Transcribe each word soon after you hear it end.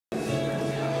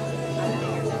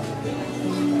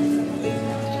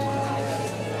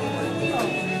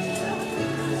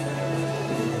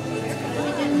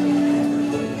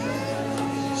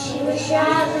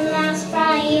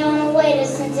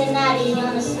daddy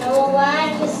on a snow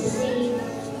white Christmas Eve.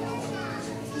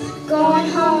 Going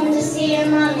home to see her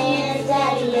mommy and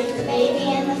daddy and the baby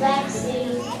in the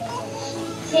backseat.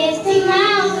 50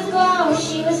 miles ago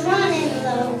she was running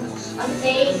low on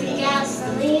faith and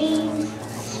gasoline.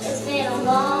 It's been a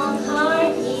long,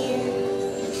 hard year.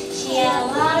 She had a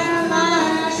lot on her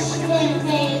mind. She didn't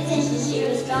pay attention. She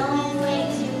was going way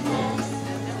too fast.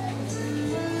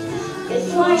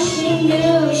 Before she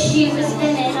knew, she was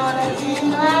spinning on a thin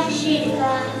black sheet of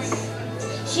glass.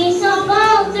 She saw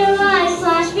both their lives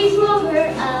flash before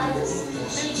her eyes.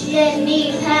 She didn't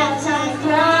even have time to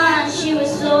cry. She was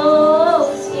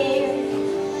so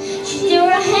scared. She threw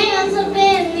her hands up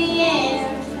in the air.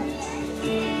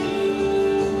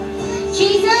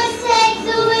 Jesus, take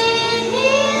the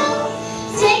wheel,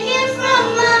 take it from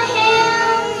my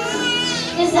hands,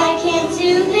 'cause I can't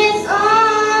do this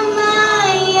on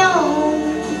my own.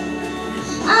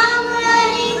 I'm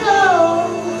letting go,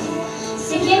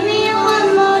 so give me one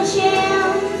more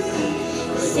chance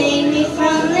to save me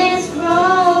from this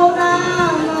road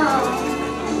I'm on.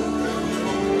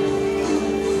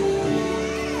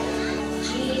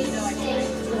 Jesus, take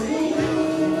the wheel.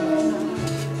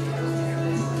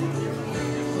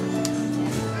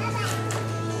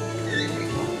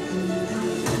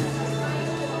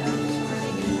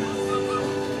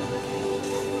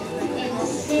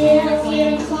 It was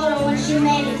getting colder when she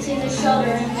made it to the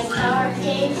shoulder and the car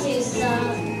came to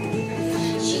stop.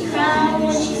 She cried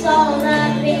when she saw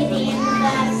that baby in the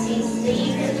backseat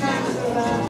sleeping like a rock.